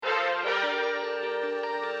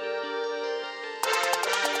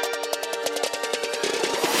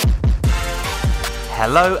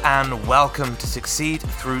Hello and welcome to Succeed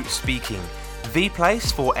Through Speaking, the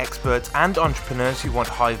place for experts and entrepreneurs who want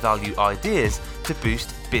high-value ideas to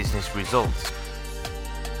boost business results.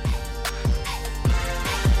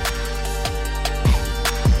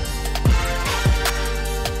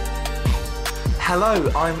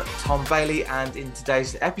 Hello, I'm Tom Bailey, and in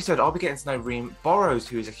today's episode, I'll be getting to know Reem Burrows,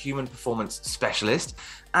 who is a human performance specialist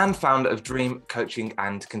and founder of Dream Coaching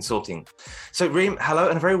and Consulting. So Reem, hello,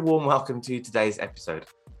 and a very warm welcome to today's episode.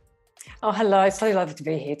 Oh, hello. It's so lovely to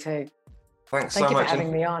be here too. Thank you so much for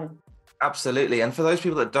having me on. Absolutely. And for those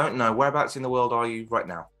people that don't know, whereabouts in the world are you right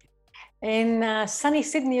now? In sunny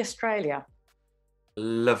Sydney, Australia.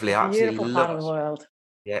 Lovely. Beautiful part of the world.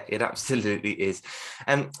 Yeah, it absolutely is.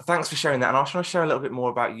 And thanks for sharing that. And I just want to share a little bit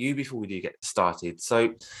more about you before we do get started.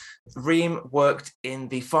 So Reem worked in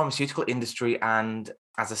the pharmaceutical industry and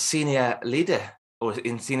as a senior leader or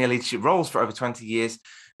in senior leadership roles for over 20 years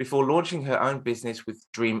before launching her own business with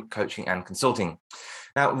Dream Coaching and Consulting.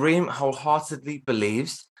 Now, Reem wholeheartedly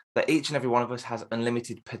believes that each and every one of us has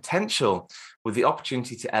unlimited potential with the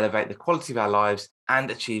opportunity to elevate the quality of our lives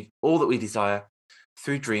and achieve all that we desire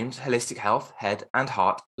through Dream's holistic health, head and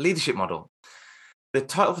heart leadership model. The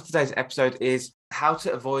title for today's episode is How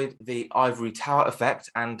to Avoid the Ivory Tower Effect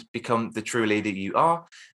and Become the True Leader You Are.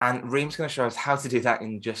 And Reem's going to show us how to do that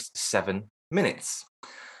in just 7 minutes.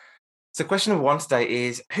 So question number 1 today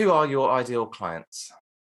is, who are your ideal clients?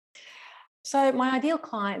 So my ideal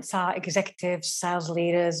clients are executives, sales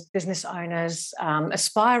leaders, business owners,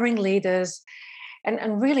 aspiring leaders,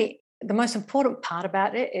 and really the most important part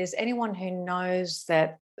about it is anyone who knows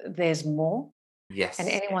that there's more. Yes. And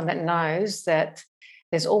anyone that knows that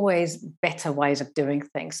there's always better ways of doing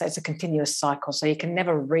things. So it's a continuous cycle. So you can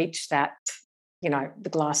never reach that, the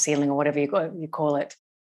glass ceiling or whatever you call it.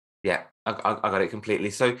 Yeah, I got it completely.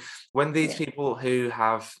 So when these people who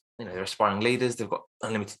have, they're aspiring leaders, they've got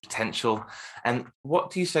unlimited potential, and what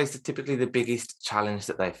do you say is typically the biggest challenge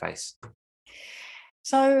that they face?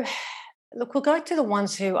 So look, we'll go to the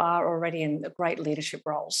ones who are already in great leadership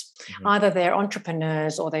roles. Mm-hmm. Either they're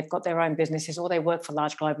entrepreneurs or they've got their own businesses or they work for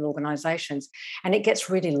large global organizations, and it gets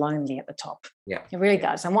really lonely at the top. Yeah, it really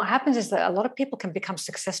does. And what happens is that a lot of people can become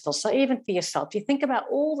successful. So even for yourself, you think about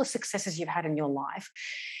all the successes you've had in your life,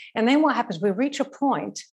 and then what happens, we reach a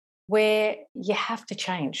point where you have to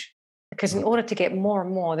change. Because in order to get more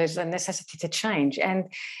and more, there's a necessity to change.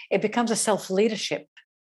 And it becomes a self-leadership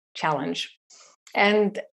challenge.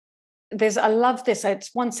 And I love this. It's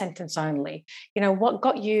one sentence only. What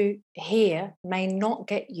got you here may not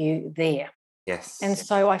get you there. Yes. And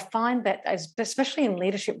so I find that, especially in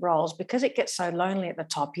leadership roles, because it gets so lonely at the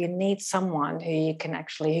top, you need someone who can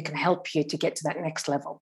help you to get to that next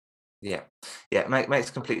level. Yeah. It makes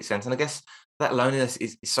complete sense. And I guess that loneliness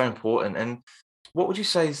is so important. And what would you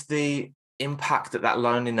say is the impact that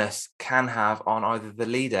loneliness can have on either the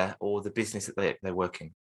leader or the business that they work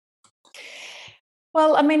in?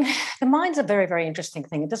 Well, I mean, the mind's a very, very interesting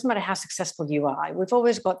thing. It doesn't matter how successful you are. We've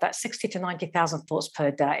always got that 60 to 90,000 thoughts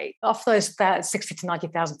per day. Of those 60 to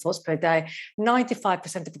 90,000 thoughts per day,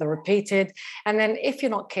 95% of them are repeated. And then if you're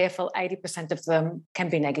not careful, 80% of them can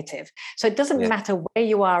be negative. So it doesn't matter where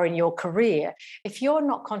you are in your career. If you're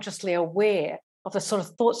not consciously aware of the sort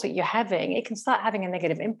of thoughts that you're having, it can start having a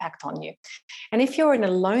negative impact on you. And if you're in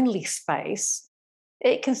a lonely space,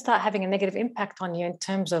 it can start having a negative impact on you in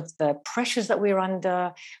terms of the pressures that we're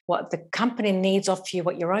under, what the company needs of you,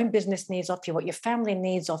 what your own business needs of you, what your family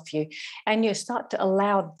needs of you. And you start to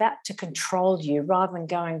allow that to control you rather than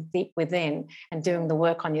going deep within and doing the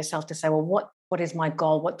work on yourself to say, well, what is my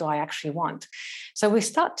goal? What do I actually want? So we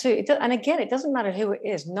start to, and again, it doesn't matter who it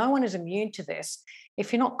is. No one is immune to this.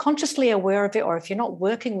 If you're not consciously aware of it, or if you're not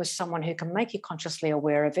working with someone who can make you consciously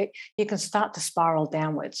aware of it, you can start to spiral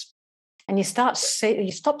downwards. And you stop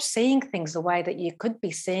seeing things the way that you could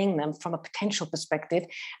be seeing them from a potential perspective,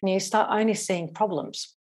 and you start only seeing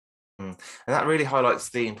problems. And that really highlights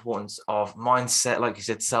the importance of mindset, like you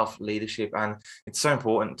said, self-leadership, and it's so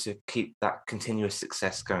important to keep that continuous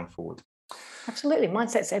success going forward. Absolutely.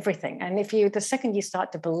 Mindset's everything. And the second you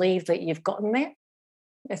start to believe that you've gotten there,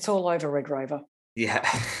 it's all over, Red Rover. Yeah,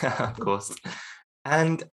 of course.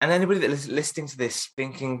 And anybody that is listening to this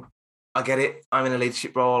thinking, I get it, I'm in a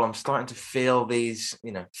leadership role, I'm starting to feel these,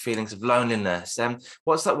 feelings of loneliness.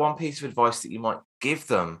 What's that one piece of advice that you might give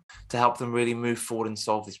them to help them really move forward and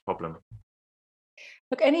solve this problem?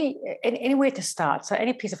 Look, anywhere to start. So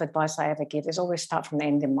any piece of advice I ever give is always start from the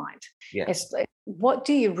end in mind. Yeah. It's what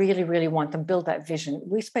do you really, really want, and build that vision.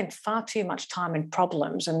 We spend far too much time in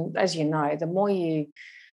problems. And as you know, the more you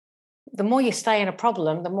the more you stay in a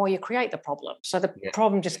problem, the more you create the problem. So the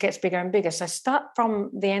problem just gets bigger and bigger. So start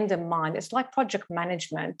from the end in mind. It's like project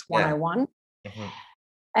management 101. Mm-hmm.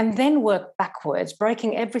 And then work backwards,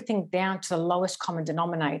 breaking everything down to the lowest common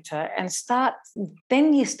denominator, and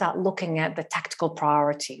then you start looking at the tactical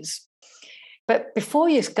priorities. But before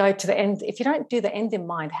you go to the end, if you don't do the end in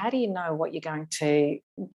mind, how do you know what you're going to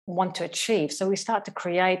want to achieve? So we start to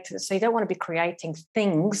create, so you don't want to be creating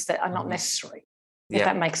things that are not necessary, if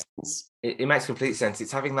that makes sense. It makes complete sense.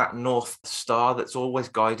 It's having that North Star that's always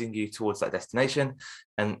guiding you towards that destination,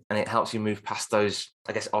 and it helps you move past those,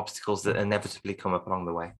 I guess, obstacles that inevitably come up along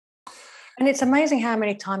the way. And it's amazing how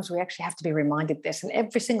many times we actually have to be reminded this. And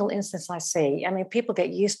every single instance I see, I mean, people get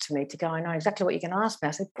used to me to go, I know exactly what you're going to ask me.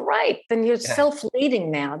 I said, great, then you're self-leading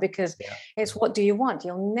now, because it's what do you want?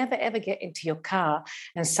 You'll never, ever get into your car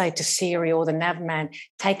and say to Siri or the navman,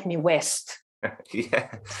 take me west.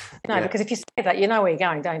 Because if you say that, you know where you're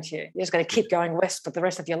going, don't you? You're just going to keep going west for the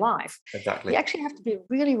rest of your life. Exactly. You actually have to be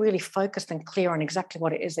really, really focused and clear on exactly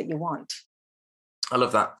what it is that you want. I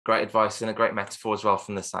love that. Great advice and a great metaphor as well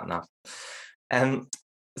from the sat nav.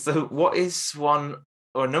 So what is one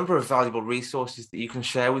or a number of valuable resources that you can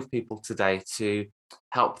share with people today to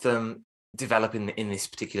help them develop in this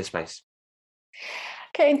particular space?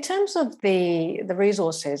 Okay, in terms of the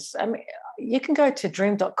resources, I mean, you can go to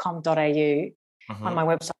dream.com.au on my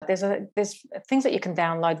website. There's things that you can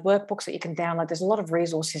download, workbooks that you can download. There's a lot of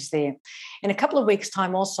resources there. In a couple of weeks'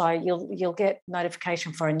 time, also you'll get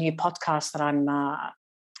notification for a new podcast that I'm.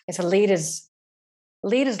 It's a leaders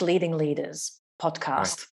leading leaders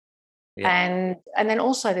podcast, and then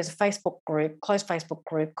also there's a Facebook group, closed Facebook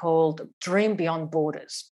group called Dream Beyond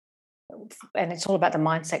Borders. And it's all about the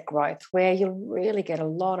mindset growth, where you really get a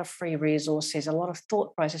lot of free resources, a lot of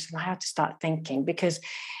thought process on how to start thinking. Because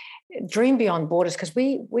Dream Beyond Borders, because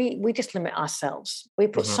we just limit ourselves. We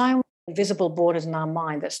put so many invisible borders in our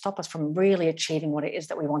mind that stop us from really achieving what it is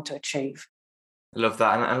that we want to achieve. I love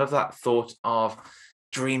that. And I love that thought of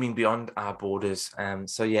dreaming beyond our borders.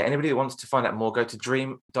 So anybody that wants to find out more, go to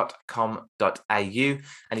dream.com.au and you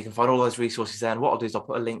can find all those resources there. And what I'll do is I'll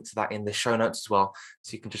put a link to that in the show notes as well,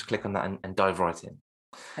 so you can just click on that and dive right in.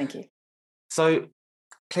 Thank you. So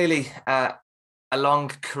clearly a long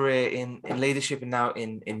career in leadership and now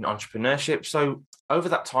in entrepreneurship. So over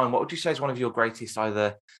that time, what would you say is one of your greatest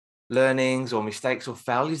either learnings or mistakes or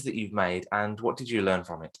failures that you've made, and what did you learn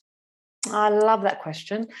from it? I love that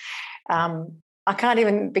question. I can't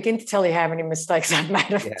even begin to tell you how many mistakes I've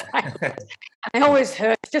made. They always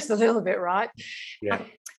hurt just a little bit, right? Yeah.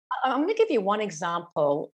 I'm going to give you one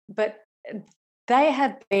example, but they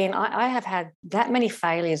have been, I have had that many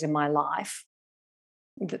failures in my life.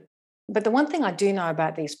 But the one thing I do know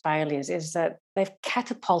about these failures is that they've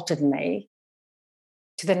catapulted me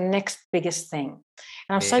to the next biggest thing.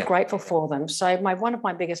 And I'm so grateful for them. So one of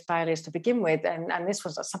my biggest failures to begin with, and this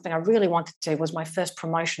was something I really wanted to, was my first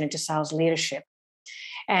promotion into sales leadership.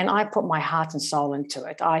 And I put my heart and soul into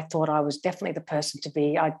it. I thought I was definitely the person to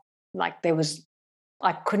be. I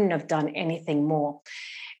couldn't have done anything more.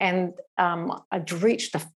 And I'd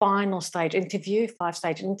reached the final stage interview,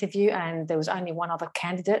 5-stage interview, and there was only one other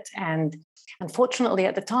candidate. And unfortunately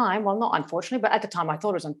at the time, well, not unfortunately, but at the time I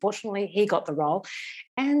thought it was unfortunately, he got the role.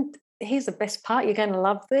 And here's the best part, you're going to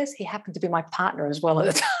love this. He happened to be my partner as well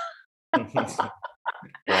at the time.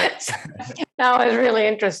 So, that was really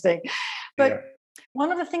interesting. But one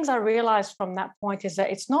of the things I realized from that point is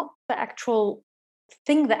that it's not the actual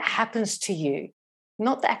thing that happens to you,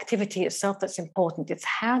 not the activity itself that's important. It's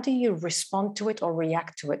how do you respond to it or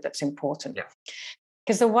react to it that's important.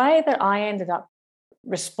 Because the way that I ended up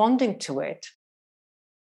responding to it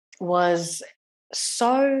was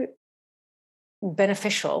so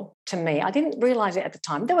beneficial to me. I didn't realize it at the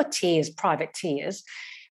time. There were tears, private tears,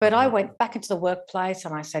 but I went back into the workplace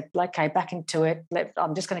and I said, okay, back into it.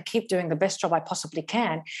 I'm just going to keep doing the best job I possibly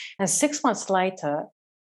can. And 6 months later,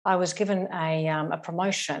 I was given a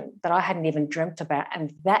promotion that I hadn't even dreamt about,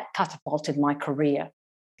 and that catapulted my career.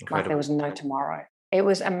 Incredible. Like there was no tomorrow. It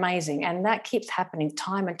was amazing. And that keeps happening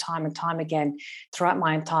time and time and time again throughout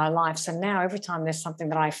my entire life. So now every time there's something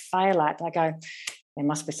that I fail at, I go, there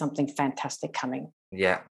must be something fantastic coming.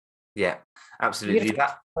 Yeah, absolutely.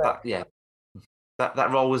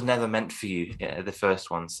 That role was never meant for you, the first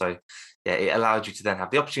one. So it allowed you to then have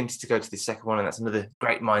the opportunity to go to the second one, and that's another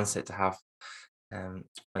great mindset to have.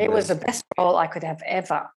 It was the best role I could have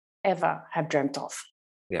ever have dreamt of.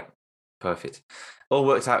 Yeah, perfect. All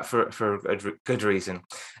worked out for a good reason.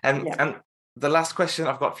 And the last question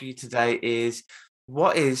I've got for you today is,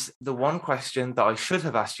 what is the one question that I should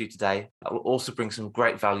have asked you today that will also bring some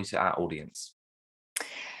great value to our audience?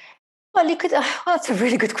 Well, you could. Well, that's a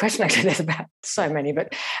really good question. Actually, there's about so many,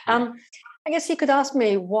 but I guess you could ask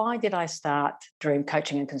me, why did I start Dream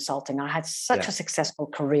Coaching and Consulting? I had such a successful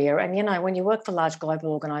career, and when you work for large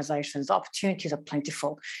global organizations, the opportunities are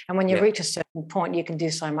plentiful, and when you reach a certain point, you can do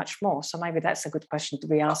so much more. So maybe that's a good question to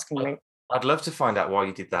be asking me. I'd love to find out why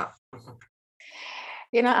you did that.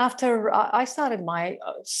 After I started my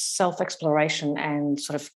self-exploration and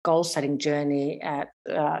sort of goal-setting journey at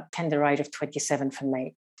tender age of 27 for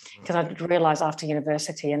me, because I realized after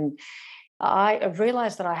university, and I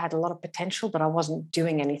realized that I had a lot of potential, but I wasn't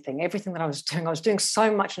doing anything. Everything that I was doing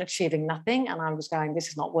so much and achieving nothing. And I was going, this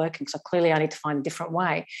is not working. So clearly I need to find a different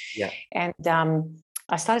way. Yeah. And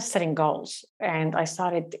I started setting goals, and I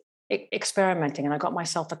started experimenting, and I got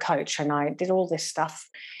myself a coach, and I did all this stuff.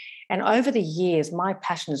 And over the years, my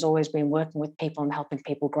passion has always been working with people and helping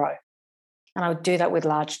people grow. And I would do that with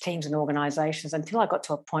large teams and organizations until I got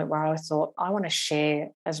to a point where I thought, I want to share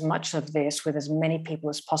as much of this with as many people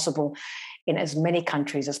as possible in as many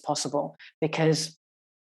countries as possible, because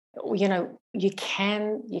you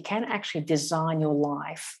can actually design your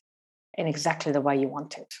life in exactly the way you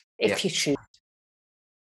want it if you choose.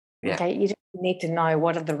 Yeah. Okay, you just need to know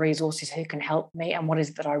what are the resources, who can help me, and what is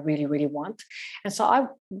it that I really, really want. And so I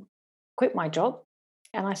quit my job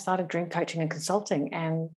and I started Dream Coaching and Consulting,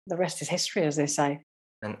 and the rest is history, as they say.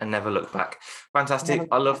 And never look back. Fantastic.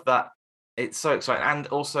 I love that. It's so exciting, and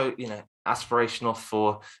also, aspirational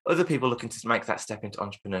for other people looking to make that step into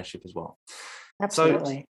entrepreneurship as well.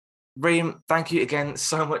 Absolutely. So, Reem, thank you again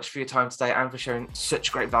so much for your time today and for sharing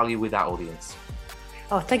such great value with our audience.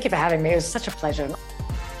 Oh, thank you for having me. It was such a pleasure.